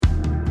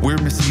We're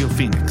Missio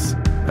Phoenix,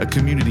 a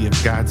community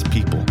of God's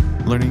people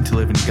learning to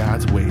live in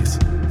God's ways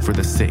for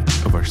the sake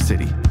of our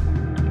city.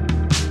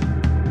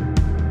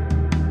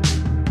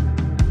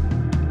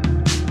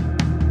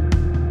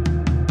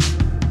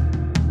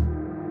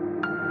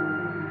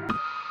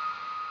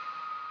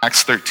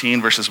 Acts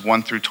 13, verses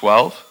 1 through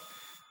 12,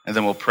 and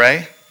then we'll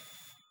pray,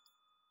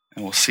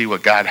 and we'll see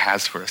what God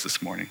has for us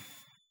this morning.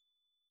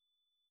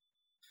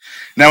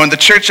 Now in the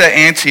church at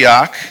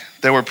Antioch,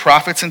 there were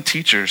prophets and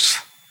teachers,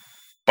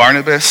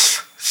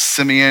 Barnabas,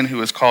 Simeon, who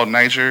was called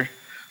Niger,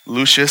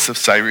 Lucius of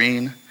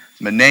Cyrene,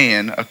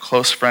 Manaen, a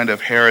close friend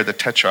of Herod the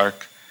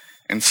Tetrarch,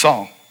 and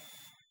Saul.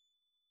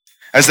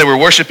 As they were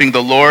worshiping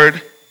the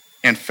Lord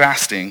and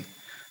fasting,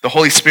 the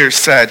Holy Spirit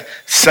said,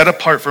 "Set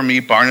apart for me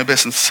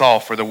Barnabas and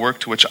Saul for the work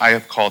to which I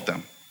have called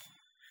them."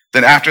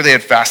 Then after they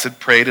had fasted,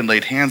 prayed, and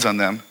laid hands on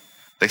them,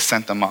 they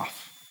sent them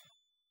off.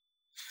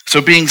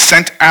 So being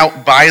sent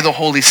out by the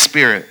Holy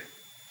Spirit,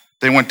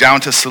 they went down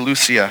to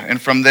Seleucia,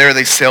 and from there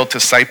they sailed to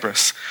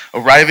Cyprus.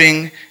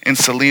 Arriving in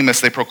Salamis,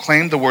 they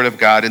proclaimed the word of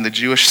God in the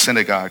Jewish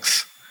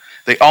synagogues.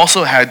 They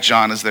also had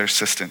John as their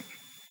assistant.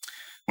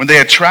 When they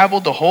had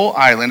traveled the whole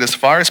island as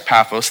far as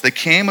Paphos, they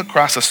came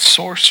across a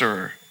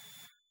sorcerer,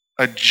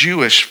 a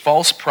Jewish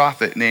false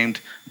prophet named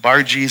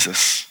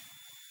Bar-Jesus.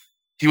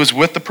 He was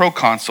with the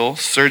proconsul,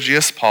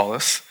 Sergius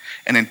Paulus,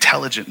 an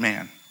intelligent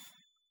man.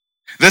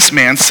 This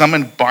man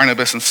summoned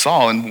Barnabas and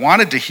Saul and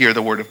wanted to hear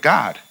the word of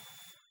God.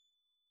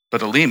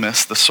 But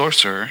Elymas, the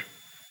sorcerer,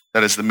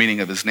 that is the meaning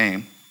of his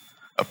name,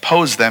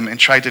 opposed them and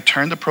tried to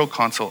turn the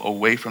proconsul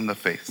away from the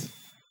faith.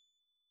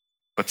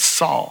 But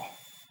Saul,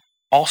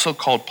 also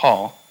called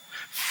Paul,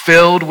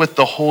 filled with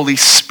the Holy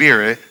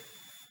Spirit,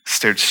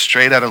 stared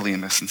straight at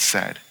Elymas and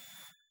said,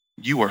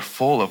 "You are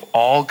full of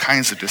all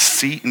kinds of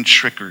deceit and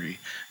trickery,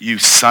 you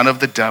son of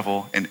the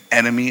devil, an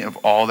enemy of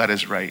all that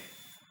is right.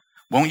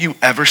 Won't you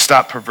ever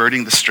stop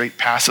perverting the straight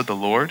paths of the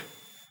Lord?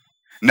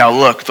 Now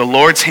look, the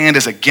Lord's hand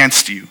is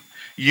against you.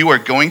 You are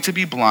going to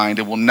be blind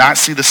and will not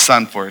see the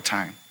sun for a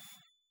time."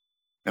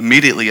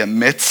 Immediately a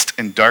mist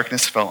and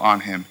darkness fell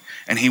on him,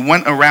 and he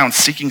went around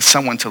seeking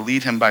someone to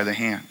lead him by the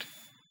hand.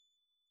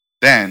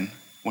 Then,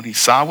 when he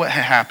saw what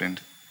had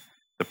happened,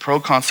 the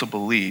proconsul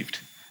believed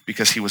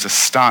because he was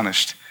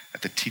astonished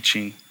at the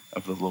teaching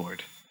of the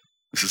Lord.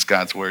 This is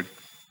God's word.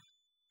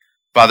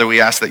 Father, we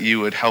ask that you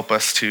would help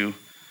us to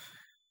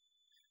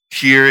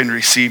hear and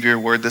receive your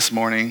word this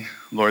morning.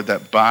 Lord,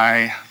 that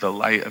by the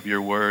light of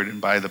your word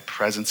and by the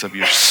presence of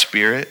your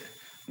Spirit,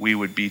 we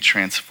would be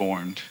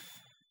transformed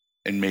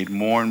and made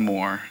more and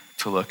more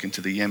to look into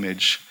the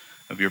image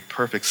of your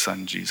perfect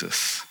Son,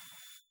 Jesus.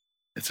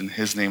 It's in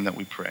his name that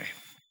we pray.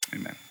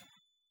 Amen.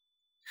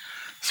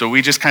 So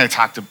we just kind of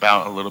talked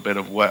about a little bit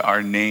of what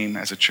our name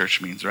as a church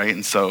means, right?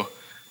 And so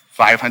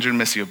 500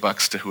 Missio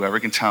bucks to whoever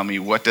can tell me,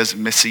 what does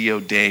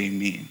Missio Dei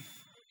mean?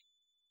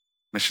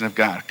 Mission of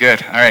God.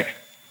 Good. All right.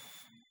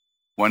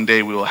 One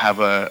day we will have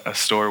a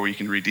store where you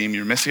can redeem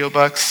your Missio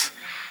bucks.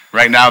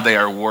 Right now they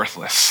are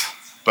worthless,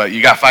 but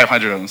you got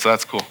 500 of them, so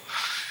that's cool.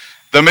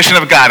 The mission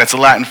of God, it's a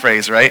Latin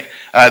phrase, right?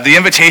 The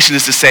invitation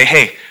is to say,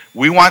 hey,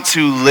 we want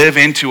to live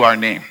into our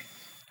name.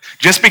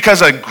 Just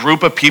because a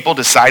group of people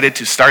decided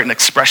to start an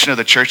expression of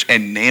the church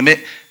and name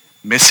it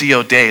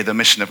Missio Dei, the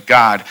mission of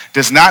God,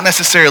 does not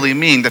necessarily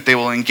mean that they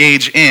will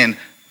engage in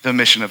the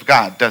mission of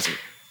God, does it?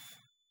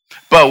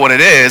 But what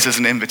it is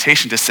an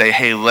invitation to say,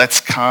 hey,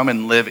 let's come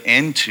and live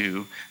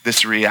into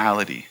this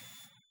reality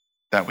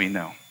that we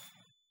know.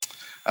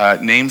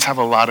 Names have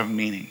a lot of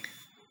meaning.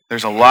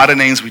 There's a lot of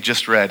names we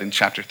just read in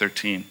chapter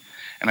 13,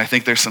 and I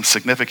think there's some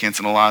significance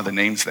in a lot of the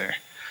names there.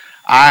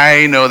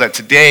 I know that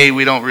today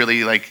we don't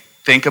really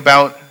think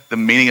about the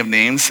meaning of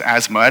names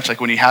as much.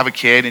 Like when you have a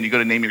kid and you go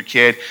to name your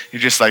kid,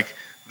 you're just like,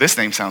 this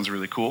name sounds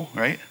really cool,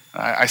 right?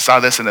 I saw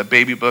this in a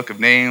baby book of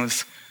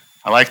names.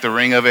 I like the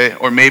ring of it.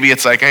 Or maybe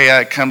it's like,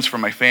 hey, it comes from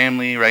my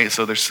family, right?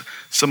 So there's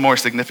some more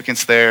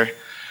significance there.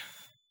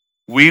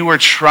 We were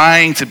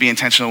trying to be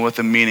intentional with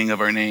the meaning of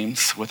our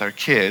names with our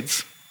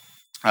kids.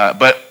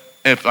 But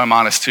if I'm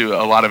honest too,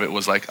 a lot of it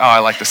was like, oh, I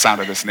like the sound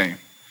of this name.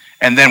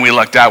 And then we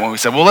lucked out when we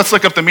said, well, let's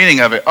look up the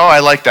meaning of it. Oh, I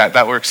like that.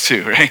 That works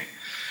too, right?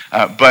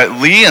 But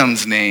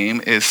Liam's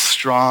name is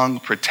Strong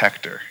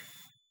Protector.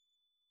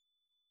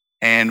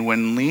 And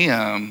when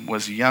Liam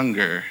was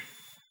younger,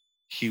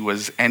 he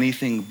was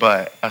anything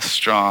but a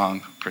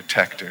strong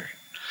protector.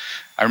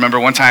 I remember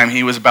one time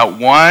he was about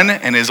 1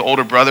 and his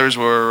older brothers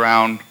were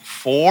around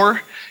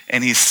 4,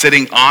 and he's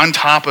sitting on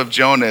top of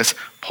Jonas,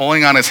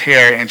 pulling on his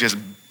hair and just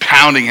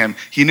pounding him.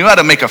 He knew how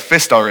to make a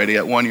fist already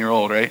at 1 year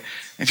old, right?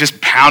 And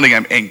just pounding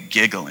him and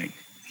giggling.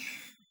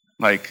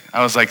 I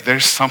was like,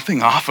 there's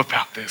something off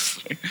about this.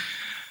 Right?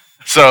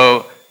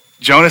 So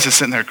Jonas is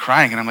sitting there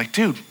crying, and I'm like,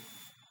 dude,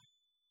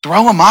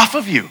 throw him off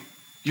of you.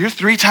 You're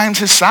 3 times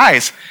his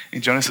size.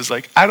 And Jonas is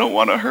like, I don't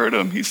want to hurt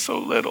him. He's so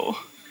little.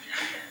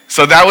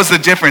 So that was the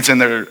difference in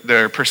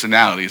their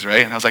personalities,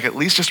 right? And I was like, at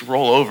least just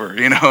roll over,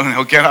 and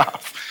he'll get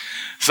off.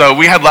 So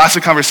we had lots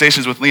of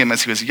conversations with Liam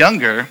as he was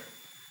younger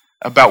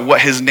about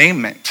what his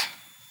name meant.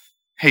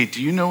 Hey,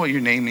 do you know what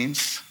your name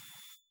means?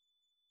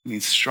 It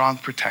means strong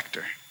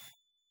protector.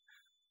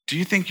 Do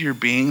you think you're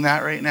being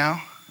that right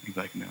now? You'd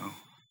be like, no.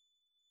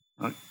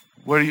 Like,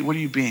 what are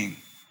you being?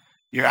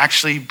 You're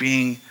actually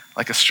being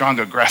like a strong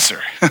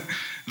aggressor,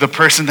 the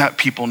person that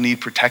people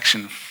need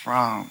protection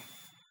from.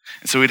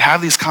 And so we'd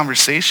have these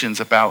conversations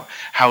about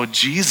how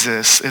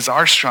Jesus is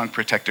our strong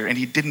protector, and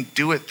he didn't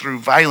do it through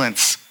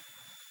violence,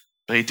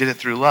 but he did it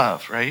through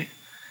love, right?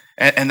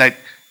 And that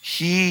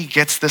he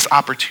gets this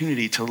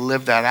opportunity to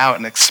live that out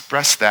and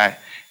express that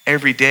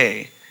every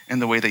day in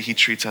the way that he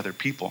treats other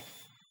people.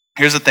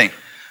 Here's the thing.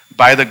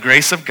 By the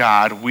grace of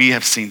God, we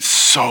have seen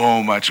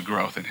so much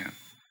growth in him.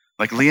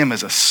 Like Liam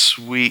is a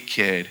sweet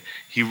kid.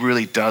 He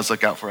really does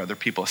look out for other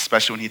people,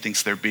 especially when he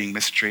thinks they're being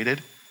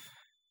mistreated.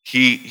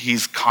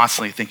 He's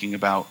constantly thinking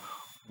about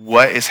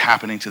what is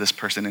happening to this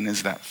person and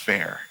is that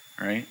fair,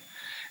 right?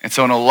 And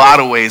so in a lot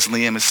of ways,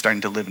 Liam is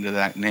starting to live into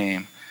that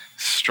name,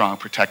 strong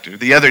protector.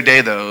 The other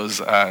day, though, it was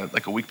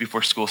like a week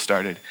before school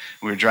started.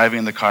 We were driving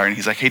in the car, and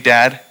he's like, hey,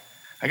 Dad,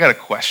 I got a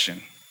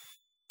question.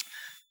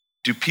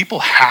 Do people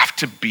have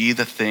to be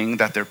the thing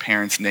that their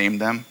parents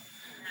named them?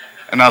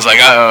 And I was like,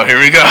 uh-oh, here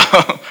we go.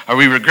 Are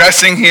we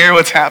regressing here?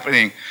 What's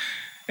happening?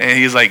 And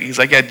he's like,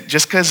 yeah,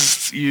 just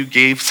because you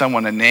gave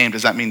someone a name,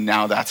 does that mean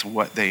now that's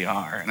what they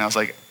are? And I was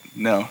like,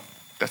 no,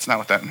 that's not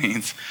what that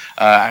means.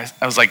 I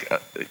was like,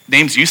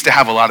 names used to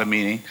have a lot of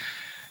meaning.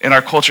 In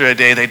our culture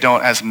today, they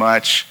don't as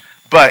much.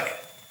 But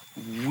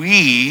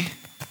we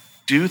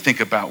do think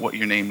about what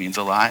your name means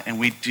a lot, and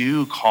we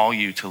do call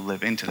you to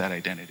live into that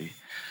identity.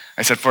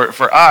 I said,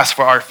 for us,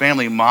 for our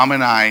family, Mom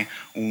and I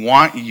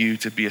want you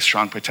to be a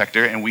strong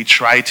protector, and we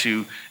try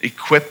to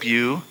equip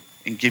you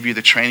and give you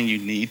the training you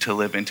need to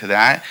live into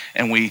that.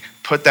 And we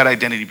put that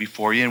identity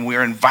before you, and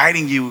we're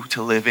inviting you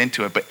to live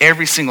into it. But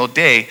every single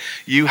day,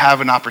 you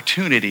have an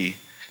opportunity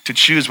to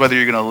choose whether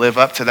you're going to live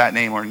up to that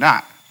name or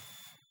not.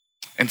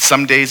 And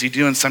some days you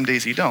do, and some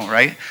days you don't,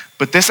 right?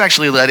 But this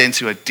actually led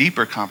into a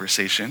deeper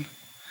conversation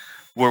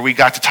where we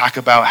got to talk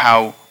about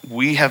how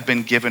we have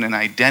been given an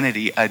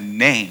identity, a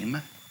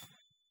name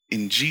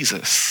in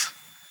Jesus.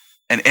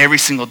 And every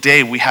single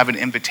day we have an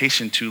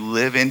invitation to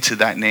live into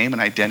that name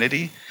and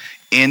identity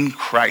in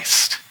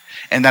Christ.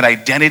 And that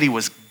identity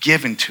was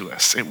given to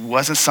us. It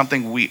wasn't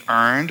something we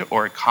earned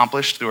or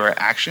accomplished through our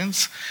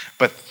actions,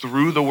 but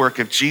through the work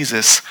of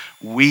Jesus,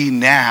 we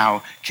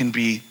now can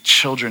be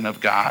children of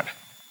God,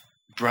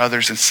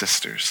 brothers and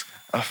sisters,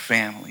 a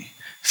family,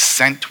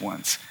 sent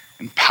ones,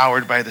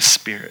 empowered by the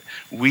Spirit.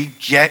 We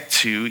get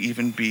to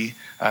even be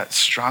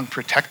strong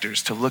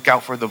protectors, to look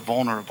out for the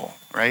vulnerable,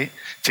 right?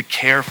 To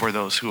care for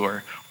those who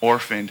are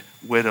orphaned,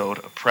 widowed,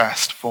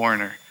 oppressed,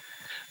 foreigner.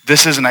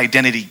 This is an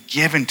identity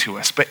given to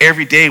us, but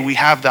every day we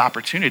have the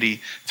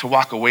opportunity to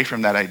walk away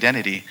from that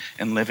identity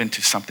and live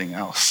into something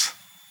else.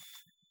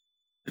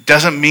 It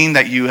doesn't mean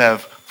that you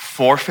have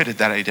forfeited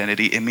that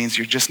identity. It means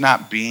you're just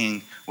not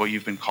being what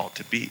you've been called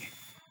to be.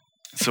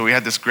 So we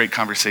had this great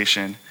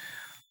conversation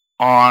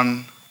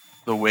on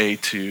the way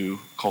to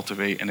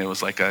Cultivate, and it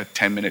was like a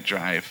 10-minute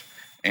drive,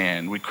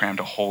 and we crammed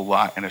a whole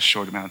lot in a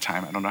short amount of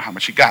time. I don't know how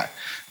much he got,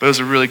 but it was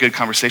a really good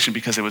conversation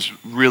because it was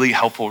really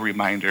helpful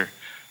reminder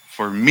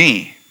for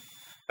me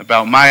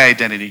about my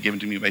identity given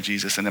to me by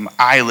Jesus, and am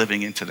I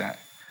living into that?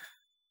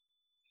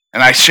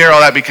 And I share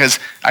all that because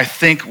I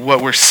think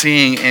what we're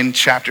seeing in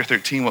chapter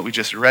 13, what we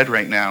just read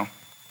right now,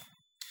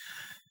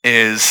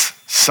 is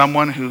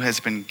someone who has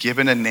been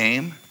given a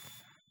name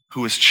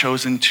who has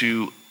chosen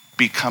to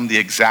become the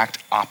exact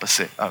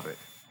opposite of it.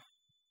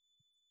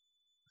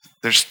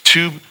 There's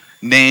two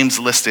names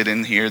listed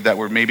in here that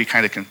were maybe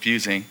kind of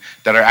confusing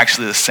that are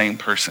actually the same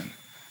person.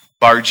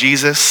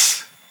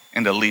 Bar-Jesus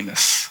and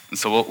Elymas. And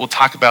so we'll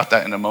talk about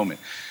that in a moment.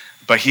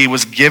 But he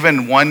was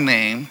given one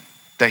name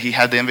that he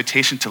had the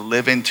invitation to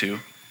live into,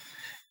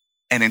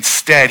 and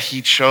instead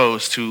he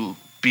chose to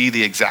be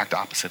the exact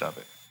opposite of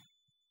it.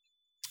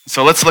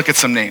 So let's look at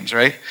some names,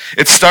 right?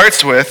 It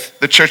starts with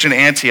the church in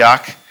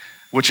Antioch,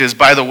 which is,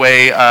 by the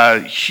way, a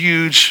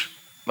huge,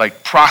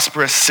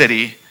 prosperous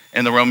city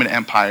in the Roman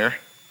Empire.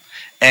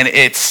 And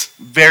it's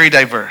very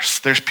diverse.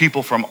 There's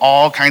people from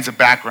all kinds of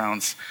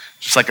backgrounds,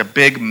 just like a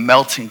big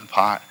melting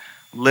pot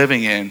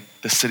living in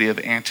the city of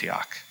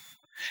Antioch.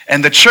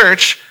 And the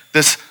church,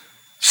 this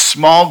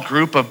small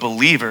group of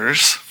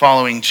believers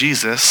following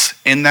Jesus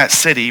in that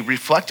city,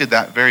 reflected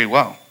that very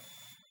well.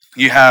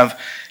 You have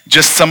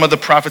just some of the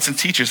prophets and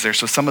teachers there,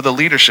 so some of the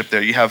leadership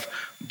there. You have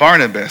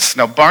Barnabas.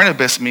 Now,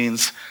 Barnabas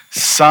means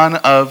son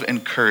of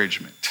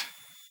encouragement.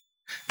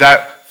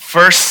 That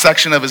first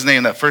section of his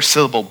name, that first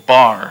syllable,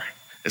 bar,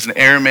 is an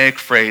Aramaic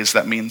phrase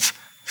that means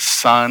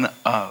son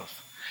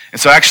of. And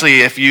so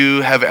actually, if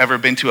you have ever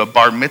been to a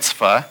bar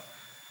mitzvah,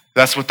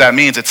 that's what that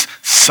means. It's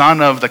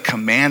son of the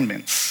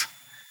commandments.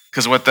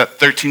 Because what that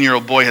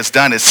 13-year-old boy has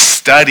done is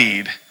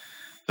studied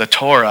the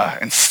Torah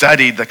and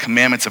studied the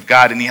commandments of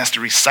God, and he has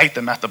to recite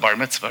them at the bar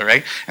mitzvah,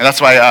 right? And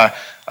that's why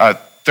a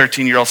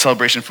 13-year-old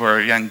celebration for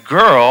a young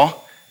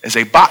girl is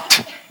a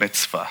bat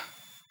mitzvah,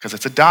 because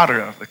it's a daughter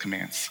of the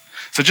commands.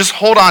 So just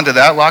hold on to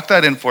that, lock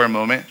that in for a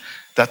moment,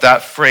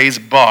 that phrase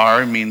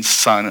bar means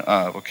son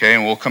of, okay?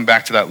 And we'll come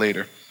back to that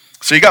later.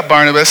 So you got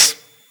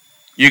Barnabas,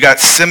 you got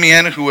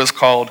Simeon, who was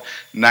called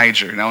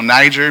Niger. Now,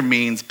 Niger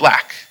means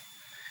black.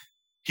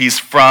 He's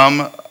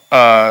from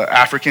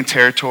African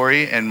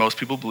territory, and most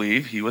people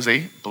believe he was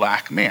a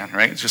black man,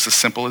 right? It's just as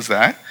simple as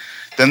that.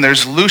 Then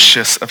there's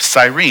Lucius of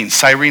Cyrene.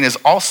 Cyrene is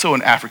also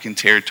an African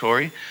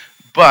territory,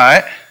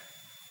 but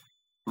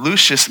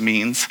Lucius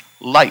means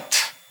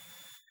light.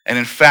 And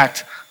in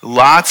fact,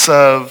 lots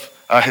of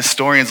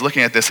historians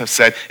looking at this have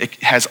said it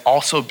has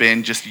also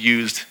been just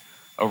used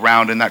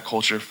around in that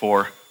culture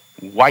for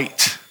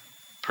white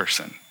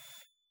person.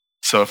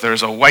 So if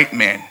there's a white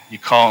man, you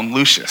call him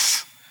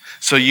Lucius.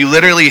 So you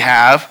literally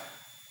have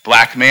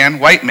black man,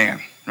 white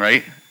man,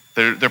 right?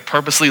 They're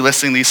purposely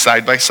listing these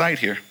side by side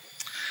here.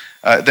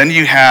 Then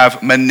you have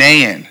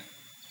Manaen,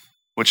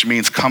 which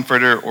means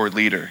comforter or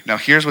leader. Now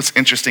here's what's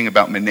interesting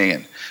about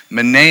Manaen.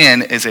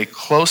 Manaen is a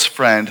close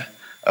friend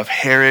of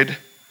Herod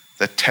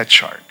the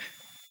Tetrarch.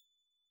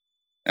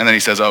 And then he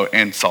says, oh,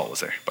 and Saul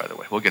was there, by the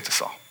way. We'll get to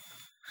Saul.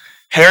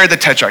 Herod the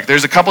Tetrarch.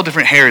 There's a couple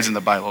different Herods in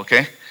the Bible,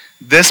 okay?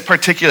 This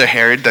particular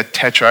Herod, the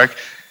Tetrarch,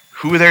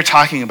 who they're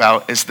talking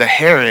about is the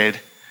Herod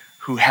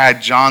who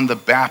had John the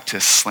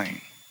Baptist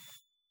slain,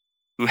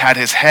 who had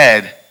his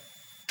head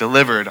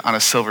delivered on a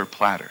silver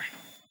platter.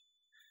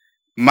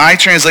 My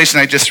translation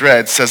I just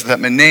read says that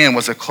Manaen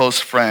was a close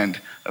friend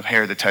of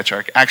Herod the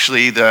Tetrarch.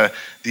 Actually, the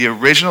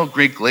original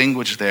Greek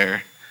language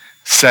there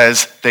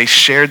says they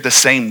shared the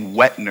same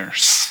wet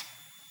nurse.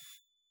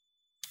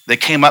 They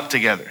came up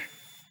together.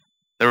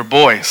 They were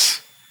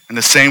boys in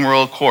the same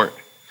royal court.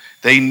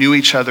 They knew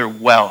each other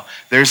well.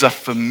 There's a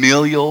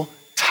familial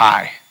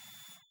tie.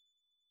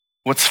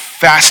 What's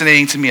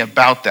fascinating to me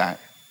about that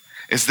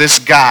is this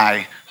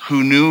guy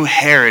who knew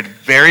Herod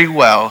very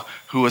well,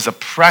 who was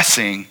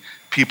oppressing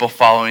people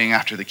following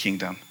after the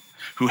kingdom,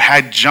 who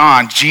had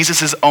John,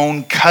 Jesus'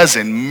 own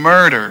cousin,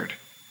 murdered.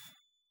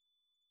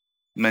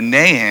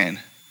 Manaen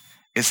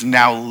is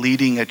now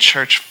leading a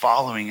church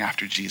following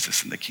after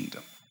Jesus in the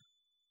kingdom.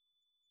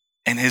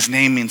 And his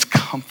name means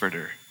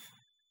comforter.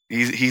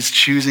 He's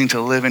choosing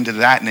to live into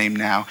that name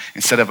now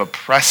instead of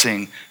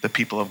oppressing the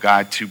people of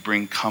God to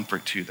bring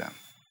comfort to them.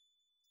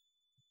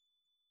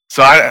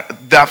 So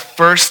that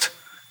first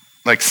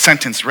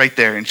sentence right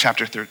there in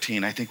chapter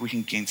 13, I think we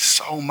can gain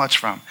so much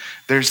from.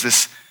 There's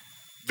this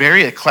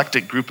very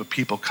eclectic group of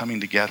people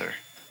coming together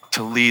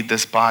to lead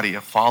this body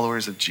of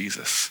followers of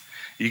Jesus.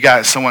 You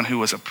got someone who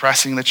was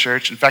oppressing the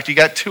church. In fact, you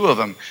got two of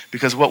them,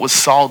 because what was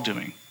Saul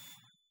doing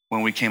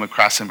when we came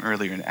across him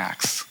earlier in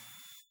Acts?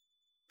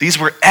 These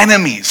were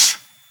enemies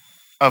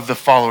of the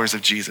followers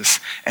of Jesus.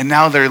 And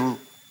now they're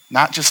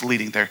not just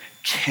leading, they're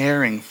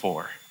caring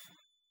for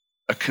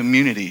a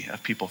community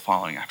of people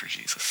following after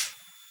Jesus.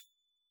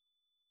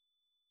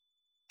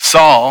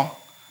 Saul,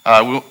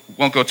 we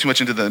won't go too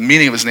much into the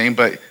meaning of his name,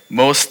 but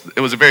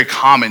it was a very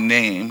common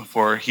name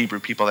for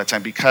Hebrew people at that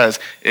time because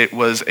it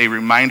was a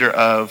reminder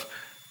of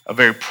a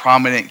very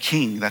prominent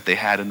king that they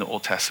had in the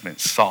Old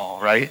Testament, Saul,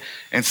 right?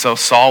 And so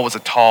Saul was a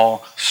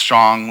tall,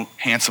 strong,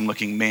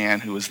 handsome-looking man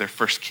who was their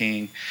first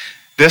king.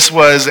 It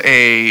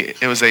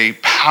was a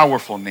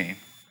powerful name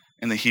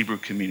in the Hebrew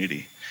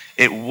community.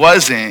 It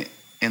wasn't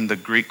in the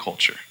Greek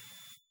culture.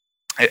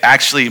 It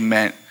actually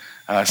meant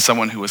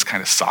someone who was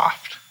kind of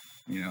soft,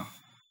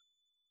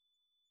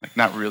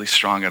 not really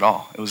strong at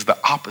all. It was the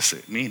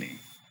opposite meaning.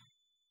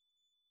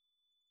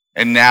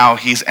 And now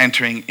he's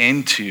entering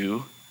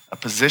into a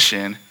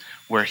position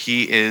where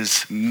he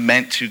is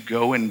meant to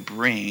go and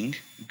bring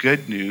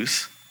good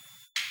news,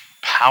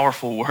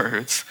 powerful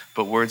words,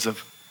 but words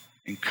of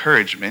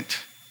encouragement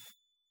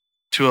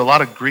to a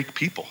lot of Greek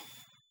people.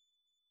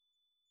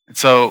 And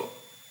so,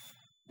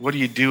 what do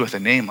you do with a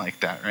name like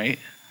that, right?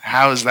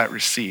 How is that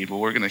received? Well,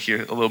 we're going to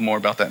hear a little more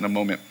about that in a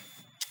moment.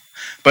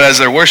 But as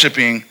they're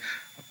worshiping,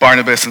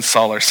 Barnabas and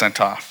Saul are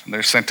sent off. And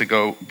they're sent to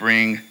go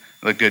bring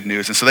the good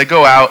news. And so they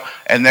go out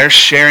and they're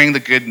sharing the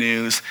good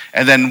news.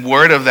 And then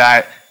word of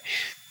that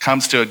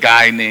comes to a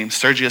guy named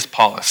Sergius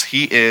Paulus.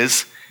 He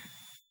is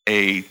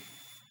the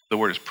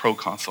word is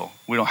proconsul.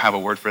 We don't have a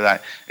word for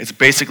that. It's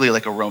basically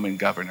like a Roman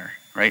governor,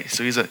 right?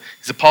 So he's a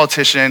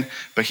politician,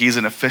 but he's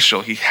an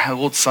official. He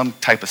holds some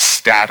type of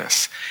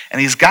status.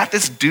 And he's got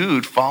this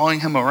dude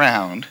following him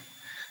around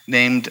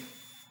named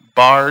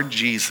Bar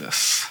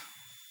Jesus.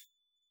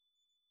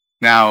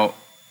 Now,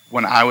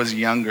 when I was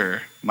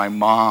younger, my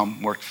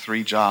mom worked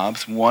 3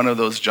 jobs. One of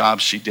those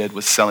jobs she did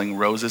was selling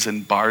roses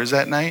in bars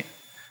at night.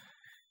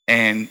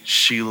 And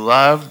she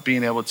loved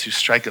being able to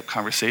strike up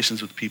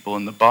conversations with people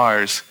in the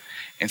bars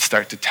and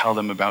start to tell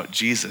them about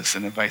Jesus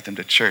and invite them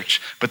to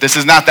church. But this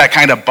is not that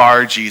kind of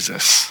bar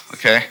Jesus,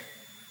 okay?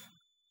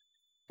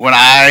 When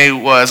I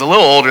was a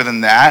little older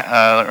than that,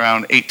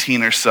 around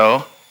 18 or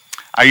so,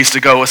 I used to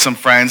go with some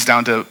friends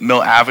down to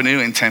Mill Avenue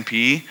in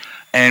Tempe,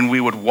 and we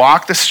would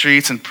walk the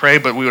streets and pray,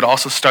 but we would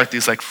also start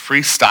these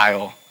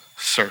freestyle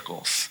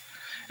circles.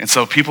 And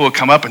so people would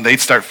come up and they'd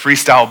start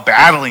freestyle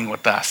battling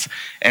with us.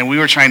 And we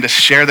were trying to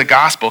share the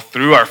gospel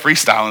through our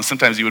freestyle. And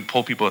sometimes you would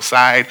pull people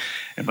aside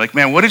and be like,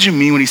 man, what did you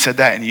mean when you said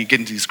that? And you get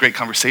into these great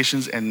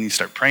conversations and you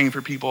start praying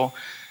for people.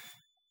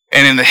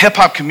 And in the hip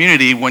hop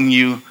community, when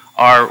you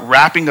are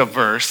rapping a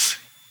verse,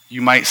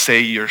 you might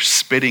say you're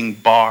spitting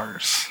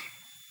bars.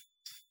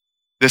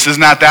 This is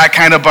not that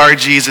kind of bar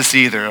Jesus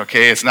either,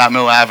 okay? It's not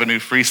Mill Avenue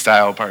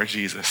freestyle bar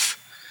Jesus.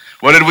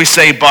 What did we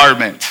say bar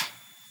meant?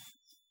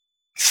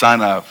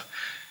 Son of.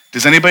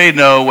 Does anybody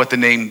know what the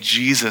name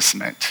Jesus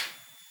meant?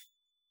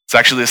 It's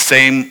actually the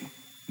same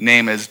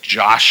name as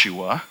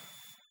Joshua.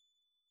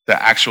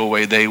 The actual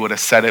way they would have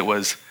said it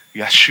was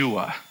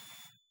Yeshua.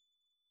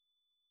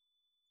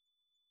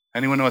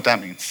 Anyone know what that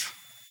means?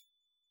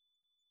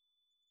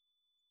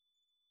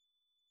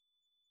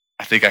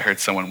 I think I heard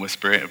someone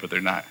whisper it, but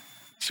they're not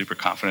super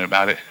confident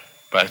about it.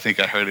 But I think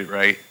I heard it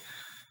right.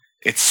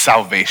 It's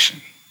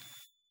salvation.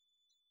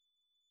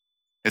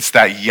 It's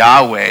that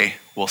Yahweh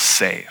will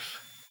save.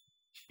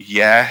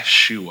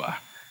 Yeshua.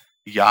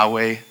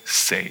 Yahweh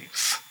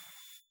saves.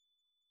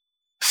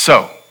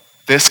 So,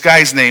 this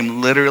guy's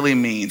name literally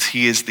means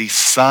he is the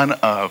son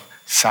of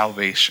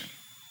salvation.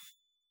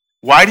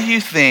 Why do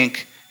you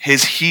think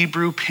his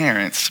Hebrew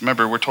parents,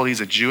 remember we're told he's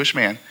a Jewish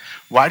man,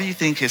 why do you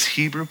think his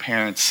Hebrew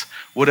parents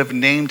would have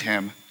named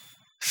him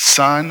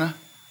son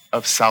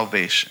of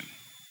salvation?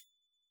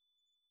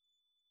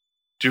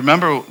 Do you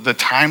remember the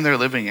time they're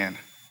living in,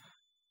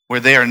 where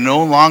they are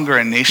no longer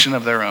a nation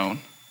of their own,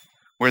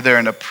 where they're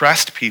an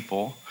oppressed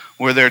people,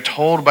 where they're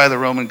told by the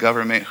Roman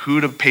government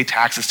who to pay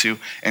taxes to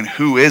and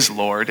who is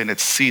Lord, and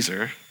it's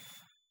Caesar,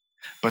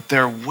 but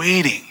they're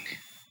waiting,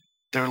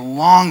 they're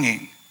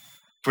longing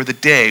for the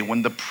day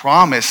when the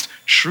promised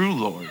true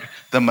Lord,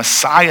 the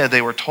Messiah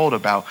they were told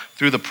about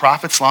through the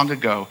prophets long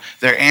ago,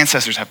 their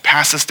ancestors have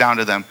passed this down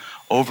to them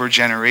over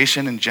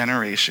generation and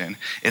generation.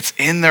 It's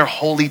in their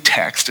holy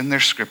text, in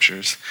their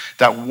scriptures,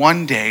 that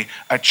one day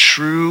a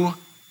true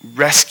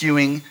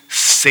rescuing,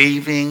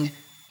 saving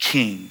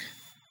king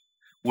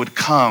would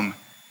come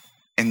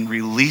and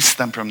release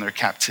them from their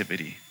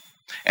captivity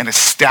and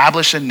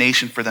establish a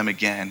nation for them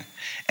again,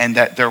 and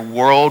that their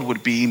world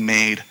would be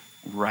made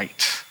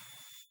right.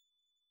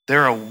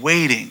 They're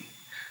awaiting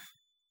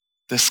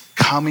this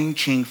coming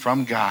king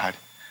from God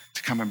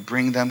to come and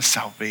bring them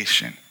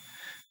salvation.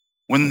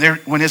 When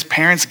his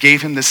parents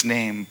gave him this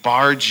name,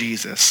 Bar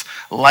Jesus,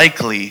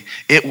 likely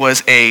it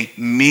was a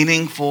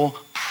meaningful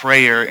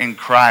prayer and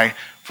cry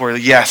for,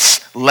 yes,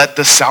 let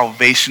the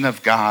salvation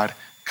of God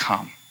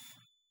come.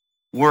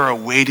 We're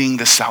awaiting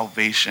the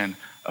salvation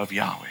of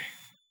Yahweh.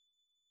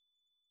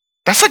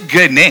 That's a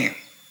good name.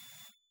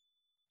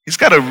 He's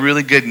got a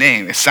really good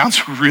name. It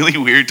sounds really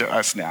weird to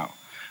us now.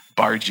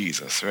 Bar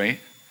Jesus, right?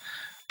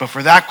 But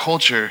for that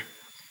culture,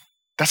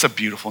 that's a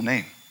beautiful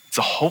name. It's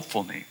a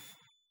hopeful name.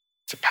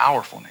 It's a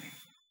powerful name.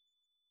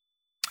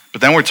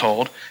 But then we're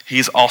told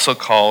he's also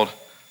called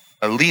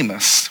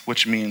Elymas,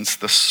 which means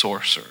the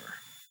sorcerer.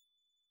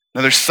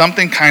 Now there's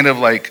something kind of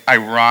like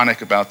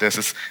ironic about this.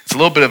 It's a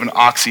little bit of an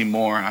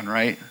oxymoron,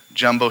 right?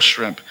 Jumbo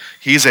shrimp.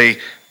 He's a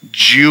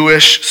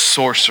Jewish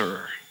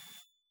sorcerer.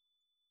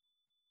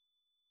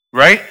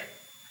 Right?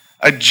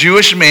 A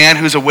Jewish man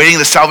who's awaiting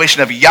the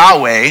salvation of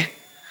Yahweh,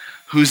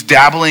 who's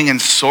dabbling in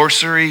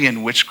sorcery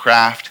and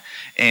witchcraft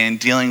and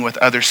dealing with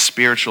other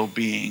spiritual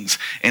beings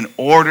in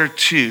order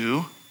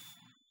to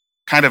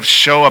kind of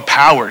show a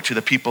power to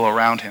the people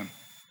around him.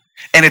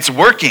 And it's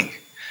working,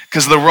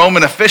 because the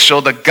Roman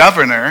official, the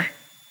governor,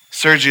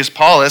 Sergius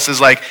Paulus,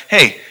 is like,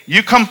 hey,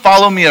 you come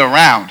follow me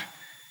around.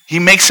 He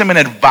makes him an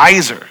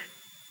advisor.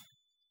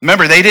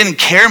 Remember, they didn't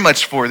care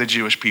much for the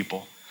Jewish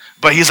people.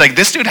 But he's like,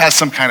 this dude has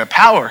some kind of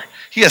power.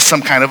 He has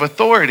some kind of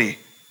authority.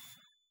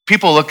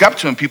 People look up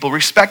to him. People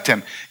respect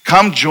him.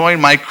 Come join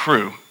my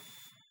crew,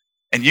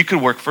 and you could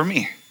work for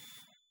me.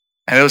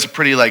 And it was a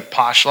pretty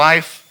posh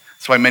life.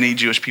 That's why many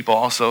Jewish people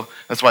also,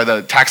 that's why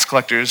the tax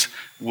collectors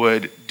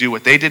would do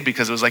what they did,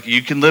 because it was like,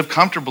 you can live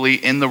comfortably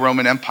in the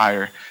Roman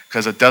Empire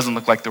because it doesn't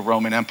look like the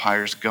Roman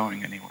Empire is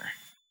going anywhere.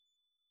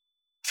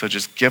 So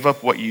just give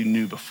up what you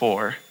knew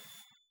before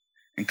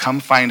and come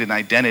find an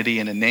identity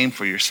and a name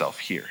for yourself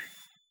here.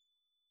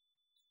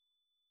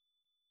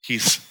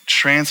 He's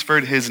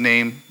transferred his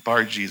name,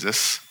 Bar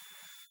Jesus,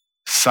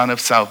 son of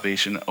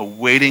salvation,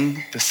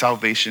 awaiting the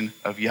salvation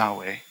of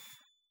Yahweh,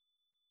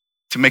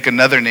 to make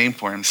another name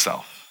for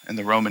himself in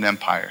the Roman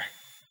Empire,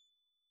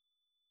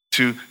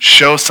 to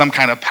show some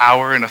kind of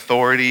power and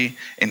authority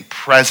and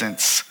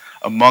presence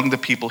among the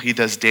people he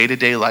does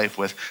day-to-day life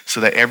with, so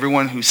that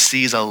everyone who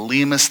sees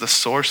Elymas the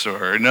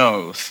sorcerer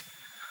knows,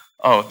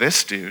 oh,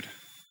 this dude,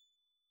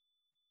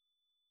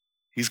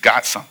 he's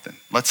got something.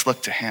 Let's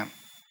look to him.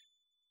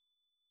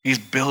 He's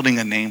building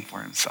a name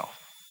for himself.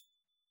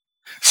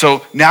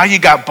 So now you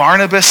got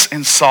Barnabas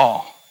and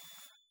Saul,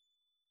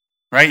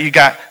 right? You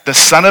got the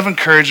son of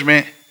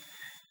encouragement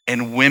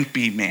and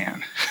wimpy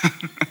man.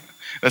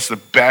 That's the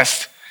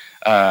best,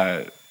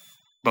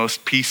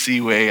 most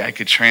PC way I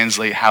could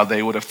translate how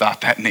they would have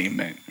thought that name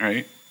meant,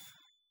 right?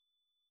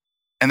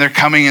 And they're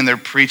coming and they're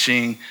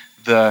preaching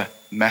the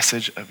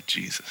message of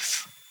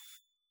Jesus.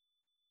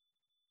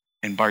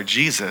 And Bar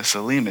Jesus,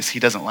 Elymas, he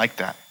doesn't like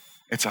that.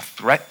 It's a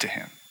threat to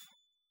him.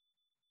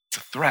 It's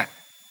a threat.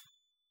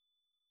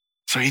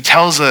 So he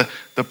tells the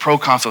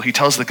proconsul, he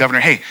tells the governor,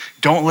 hey,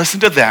 don't listen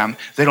to them.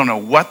 They don't know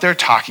what they're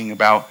talking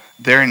about.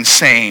 They're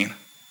insane.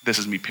 This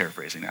is me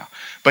paraphrasing now.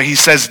 But he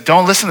says,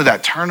 don't listen to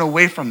that. Turn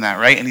away from that,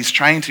 right? And he's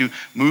trying to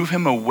move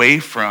him away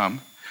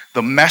from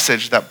the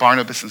message that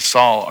Barnabas and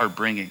Saul are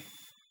bringing.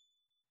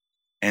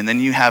 And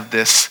then you have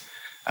this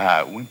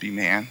wimpy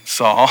man,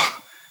 Saul,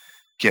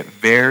 get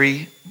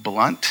very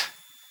blunt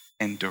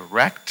and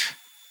direct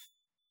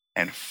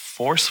and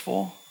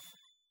forceful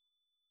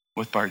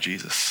with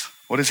Bar-Jesus.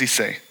 What does he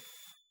say?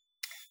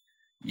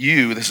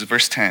 You, this is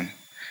verse 10,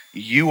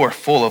 you are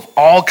full of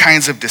all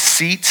kinds of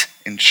deceit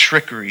and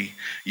trickery,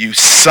 you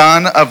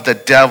son of the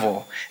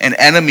devil, an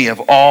enemy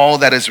of all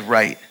that is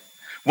right.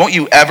 Won't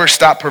you ever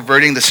stop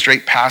perverting the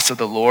straight paths of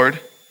the Lord?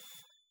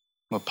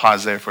 We'll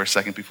pause there for a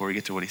second before we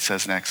get to what he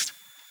says next.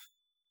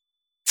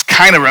 It's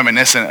kind of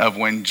reminiscent of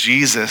when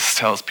Jesus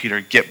tells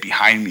Peter, get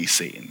behind me,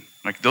 Satan.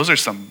 Like, those are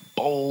some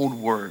bold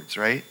words,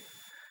 right?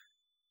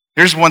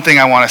 Here's one thing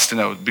I want us to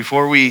know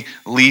before we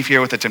leave here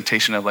with the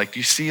temptation of like, do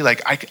you see,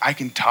 like, I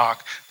can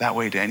talk that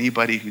way to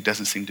anybody who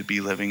doesn't seem to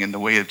be living in the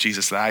way of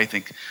Jesus that I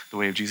think the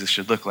way of Jesus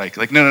should look like.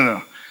 Like,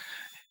 no.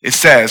 It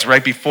says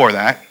right before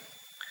that,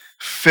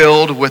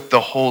 filled with the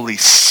Holy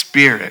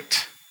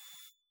Spirit,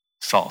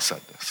 Saul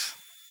said this.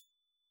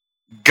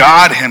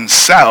 God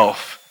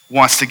himself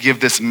wants to give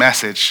this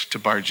message to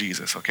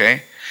Bar-Jesus,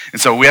 okay? And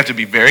so we have to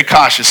be very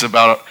cautious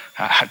about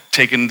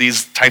taking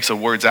these types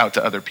of words out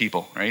to other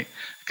people, right?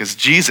 Because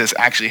Jesus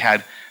actually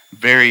had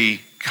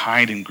very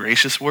kind and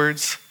gracious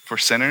words for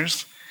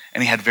sinners,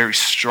 and he had very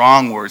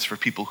strong words for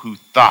people who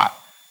thought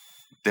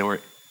they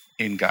were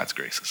in God's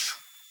graces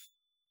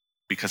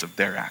because of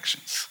their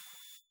actions.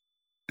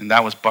 And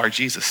that was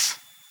Bar-Jesus.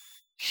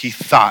 He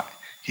thought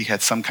he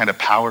had some kind of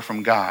power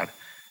from God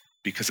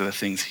because of the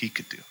things he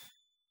could do.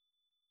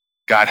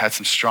 God had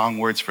some strong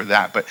words for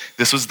that, but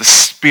this was the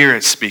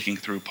Spirit speaking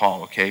through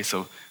Paul, okay?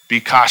 So be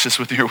cautious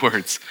with your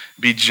words.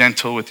 Be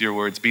gentle with your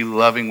words. Be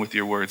loving with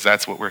your words.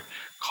 That's what we're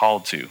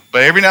called to.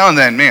 But every now and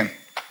then, man,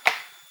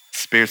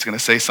 Spirit's going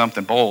to say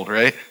something bold,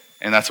 right?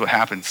 And that's what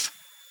happens.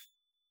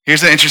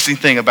 Here's the interesting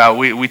thing about,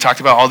 we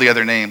talked about all the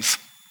other names.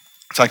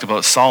 We talked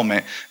about Saul.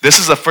 This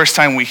is the first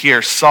time we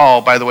hear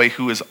Saul, by the way,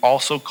 who is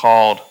also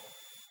called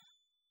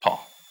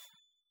Paul.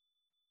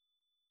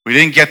 We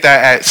didn't get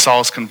that at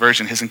Saul's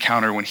conversion, his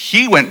encounter when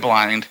he went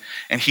blind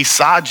and he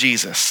saw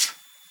Jesus.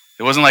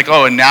 It wasn't like,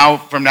 oh, and now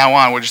from now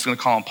on, we're just going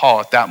to call him Paul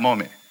at that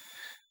moment.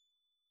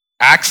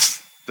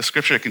 Acts, the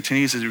scripture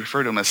continues to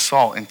refer to him as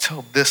Saul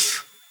until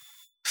this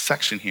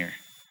section here.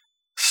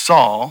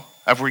 Saul,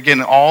 after we're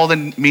getting all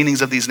the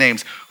meanings of these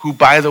names, who,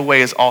 by the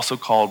way, is also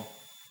called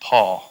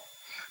Paul,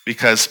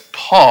 because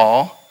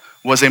Paul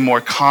was a more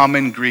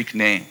common Greek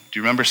name. Do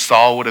you remember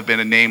Saul would have been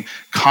a name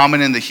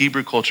common in the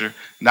Hebrew culture,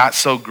 not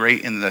so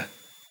great in the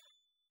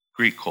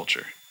Greek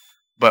culture?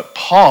 But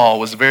Paul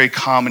was a very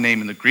common name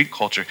in the Greek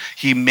culture.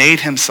 He made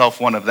himself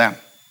one of them.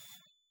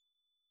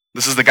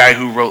 This is the guy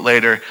who wrote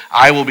later,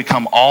 I will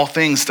become all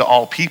things to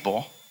all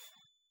people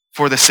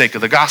for the sake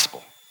of the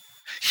gospel.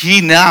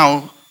 He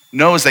now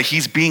knows that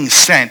he's being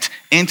sent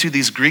into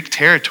these Greek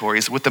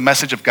territories with the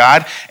message of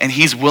God, and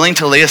he's willing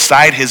to lay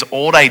aside his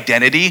old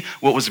identity,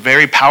 what was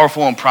very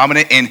powerful and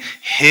prominent in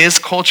his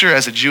culture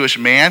as a Jewish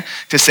man,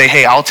 to say,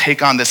 hey, I'll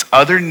take on this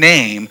other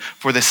name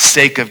for the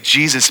sake of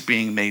Jesus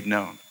being made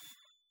known.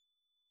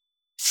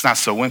 It's not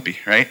so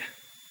wimpy, right?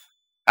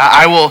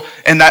 I will,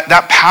 and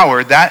that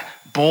power, that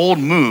bold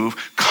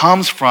move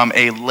comes from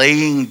a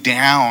laying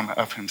down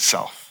of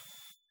himself,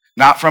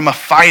 not from a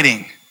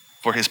fighting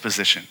for his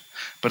position,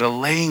 but a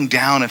laying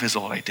down of his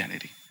old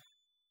identity.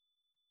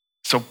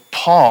 So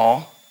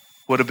Paul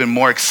would have been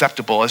more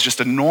acceptable as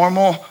just a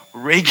normal,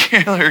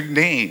 regular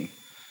name.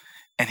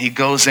 And he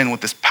goes in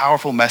with this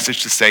powerful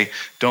message to say,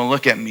 don't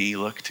look at me,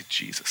 look to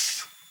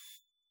Jesus.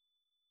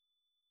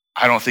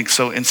 I don't think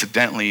so.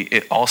 Incidentally,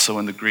 it also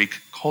in the Greek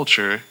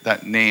culture,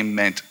 that name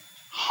meant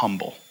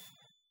humble.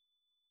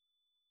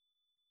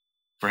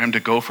 For him to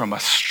go from a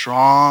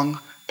strong,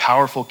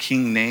 powerful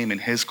king name in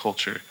his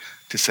culture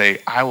to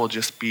say, I will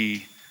just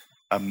be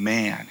a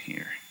man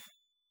here.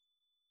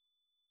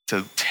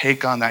 To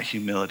take on that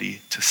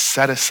humility, to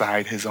set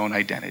aside his own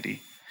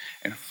identity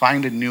and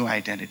find a new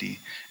identity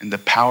in the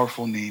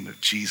powerful name of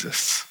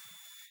Jesus.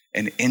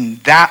 And in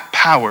that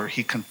power,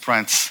 he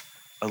confronts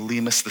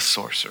Elymas the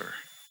sorcerer.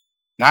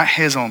 Not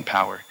his own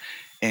power.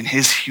 In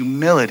his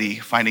humility,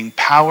 finding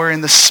power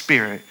in the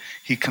Spirit,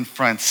 he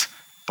confronts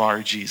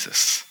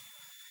Bar-Jesus.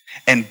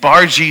 And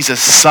Bar-Jesus,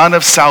 son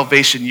of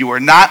salvation, you are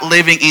not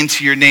living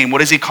into your name. What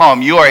does he call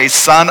him? You are a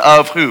son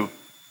of who?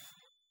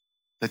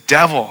 The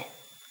devil.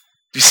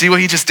 Do you see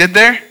what he just did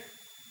there?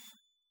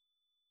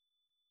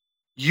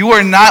 You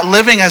are not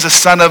living as a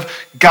son of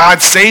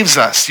God saves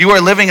us. You are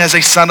living as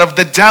a son of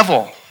the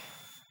devil.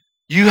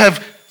 You have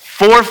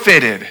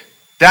forfeited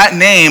that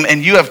name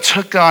and you have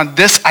took on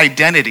this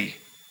identity.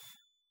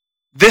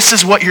 This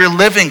is what you're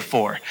living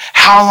for.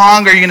 How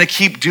long are you going to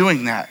keep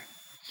doing that?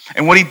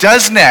 And what he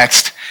does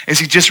next is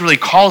he just really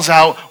calls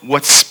out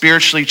what's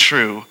spiritually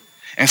true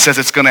and says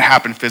it's going to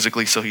happen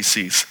physically, so he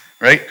sees,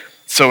 right?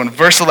 So in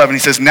verse 11, he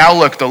says, now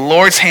look, the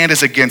Lord's hand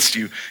is against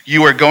you.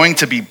 You are going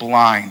to be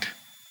blind.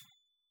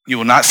 You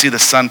will not see the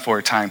sun for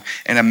a time.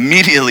 And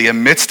immediately a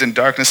mist and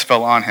darkness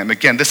fell on him.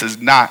 Again, this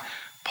is not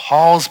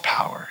Paul's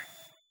power.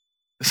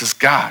 This is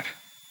God.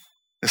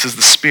 This is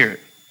the Spirit.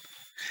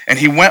 And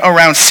he went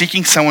around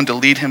seeking someone to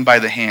lead him by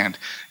the hand.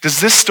 Does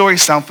this story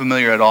sound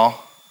familiar at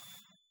all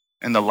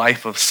in the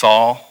life of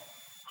Saul,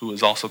 who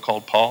is also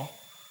called Paul?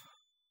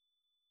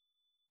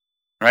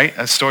 Right?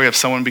 A story of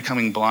someone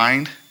becoming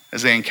blind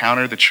as they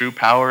encounter the true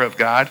power of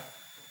God.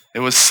 It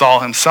was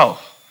Saul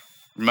himself.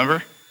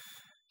 Remember?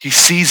 He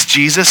sees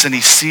Jesus and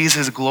he sees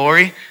his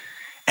glory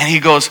and he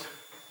goes,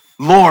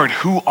 Lord,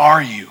 who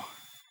are you?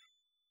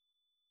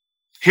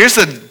 Here's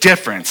the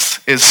difference,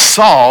 is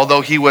Saul,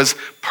 though he was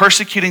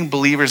persecuting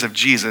believers of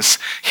Jesus,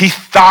 he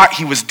thought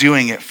he was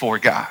doing it for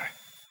God.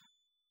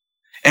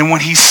 And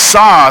when he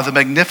saw the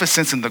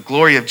magnificence and the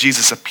glory of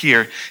Jesus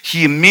appear,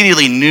 he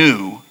immediately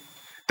knew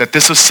that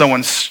this was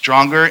someone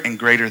stronger and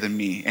greater than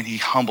me, and he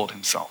humbled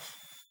himself.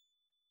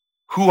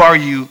 Who are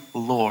you,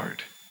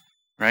 Lord?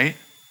 Right?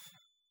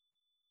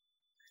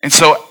 And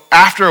so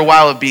after a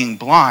while of being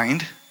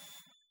blind,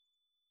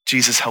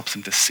 Jesus helps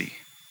him to see.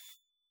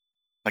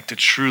 Like to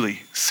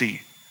truly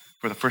see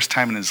for the first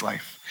time in his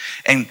life.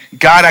 And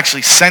God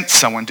actually sent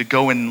someone to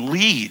go and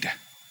lead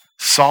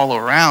Saul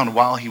around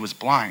while he was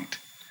blind.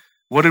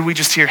 What did we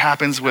just hear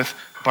happens with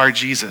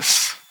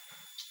Bar-Jesus,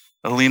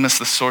 Elymas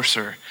the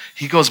sorcerer?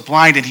 He goes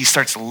blind and he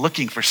starts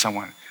looking for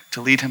someone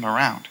to lead him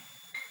around.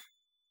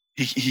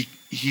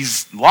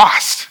 He's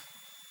lost.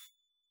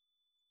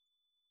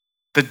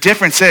 The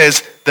difference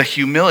is the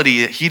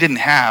humility that he didn't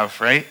have,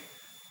 right?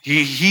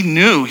 He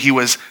knew he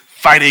was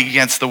fighting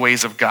against the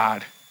ways of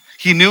God.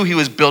 He knew he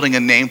was building a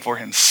name for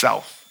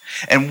himself.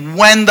 And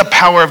when the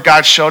power of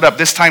God showed up,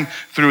 this time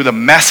through the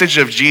message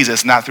of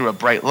Jesus, not through a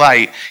bright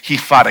light, he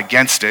fought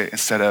against it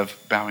instead of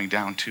bowing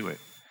down to it.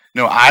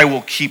 No, I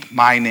will keep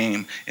my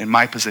name and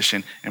my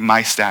position and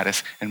my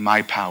status and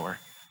my power,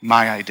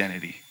 my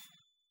identity.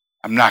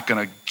 I'm not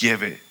going to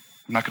give it.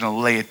 I'm not going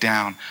to lay it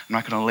down. I'm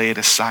not going to lay it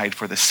aside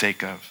for the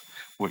sake of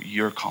what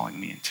you're calling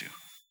me into.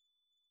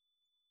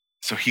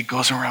 So he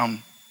goes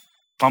around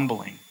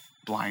fumbling,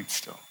 blind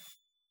still.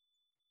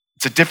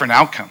 It's a different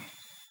outcome.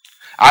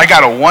 I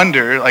got to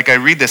wonder, like I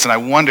read this and I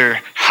wonder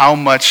how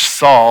much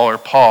Saul or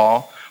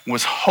Paul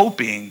was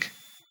hoping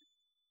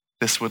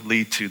this would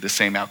lead to the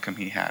same outcome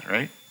he had,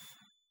 right?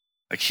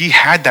 Like he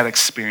had that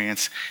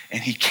experience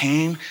and he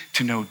came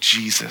to know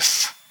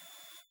Jesus,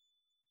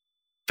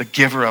 the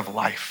giver of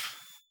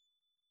life,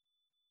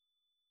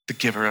 the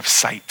giver of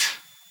sight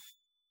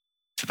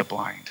to the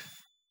blind.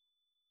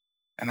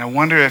 And I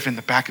wonder if in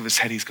the back of his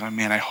head he's going,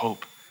 man, I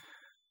hope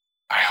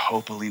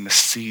Elymas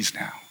sees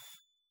now.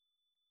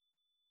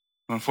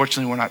 But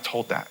unfortunately, we're not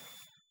told that.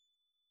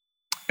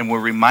 And we're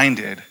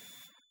reminded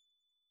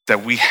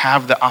that we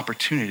have the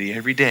opportunity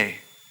every day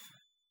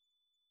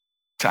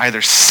to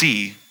either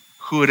see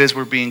who it is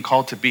we're being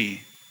called to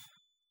be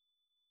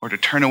or to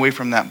turn away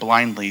from that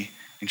blindly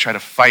and try to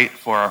fight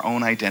for our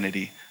own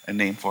identity, a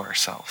name for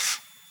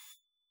ourselves.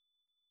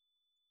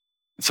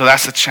 And so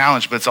that's the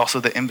challenge, but it's also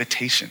the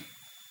invitation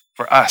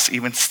for us,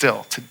 even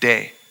still,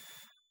 today.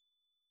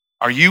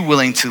 Are you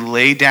willing to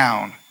lay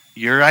down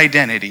your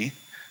identity,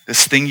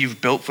 this thing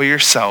you've built for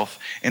yourself,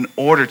 in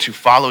order to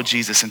follow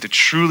Jesus and to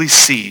truly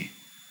see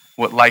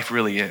what life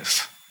really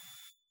is?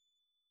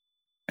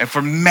 And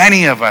for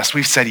many of us,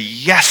 we've said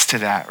yes to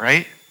that,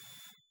 right?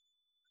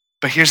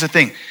 But here's the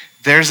thing.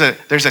 There's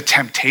a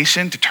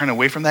temptation to turn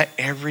away from that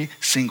every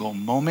single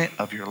moment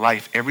of your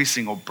life, every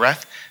single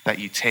breath that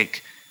you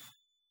take.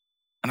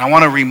 And I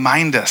want to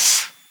remind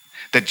us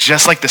that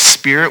just like the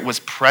Spirit was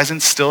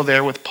present still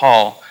there with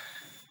Paul,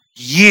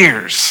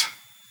 years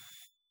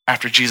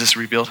after Jesus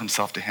revealed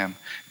himself to him,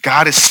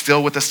 God is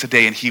still with us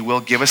today, and he will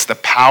give us the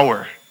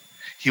power.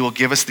 He will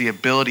give us the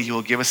ability. He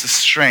will give us the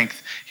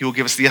strength. He will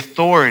give us the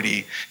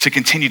authority to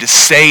continue to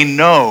say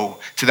no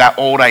to that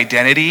old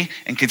identity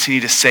and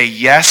continue to say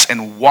yes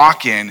and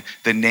walk in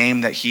the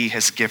name that he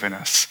has given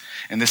us.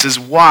 And this is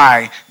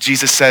why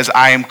Jesus says,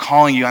 I am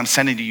calling you, I'm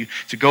sending you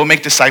to go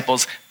make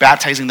disciples,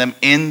 baptizing them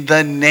in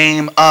the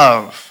name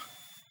of.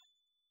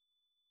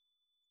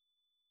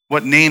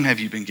 What name have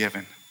you been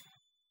given?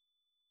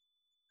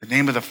 The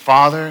name of the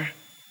Father,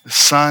 the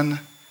Son,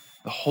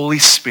 the Holy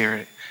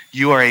Spirit.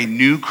 You are a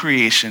new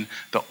creation.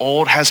 The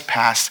old has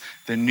passed,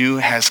 the new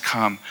has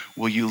come.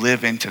 Will you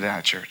live into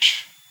that,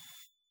 church?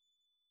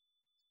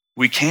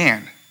 We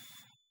can,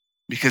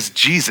 because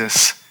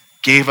Jesus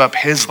gave up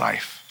his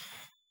life.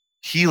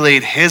 He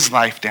laid his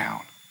life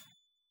down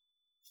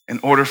in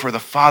order for the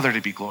Father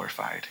to be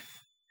glorified.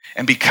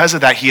 And because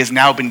of that, he has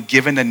now been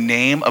given a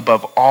name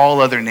above all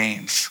other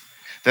names.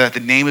 That at the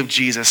name of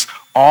Jesus,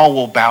 all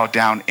will bow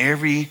down.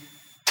 Every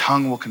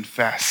tongue will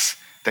confess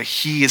that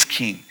he is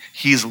King.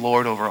 He is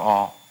Lord over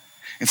all.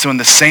 And so in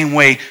the same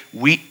way,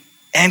 we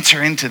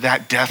enter into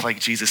that death like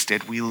Jesus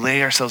did. We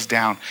lay ourselves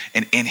down,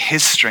 and in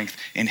his strength,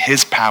 in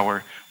his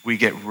power, we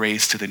get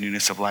raised to the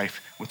newness of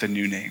life with a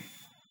new name.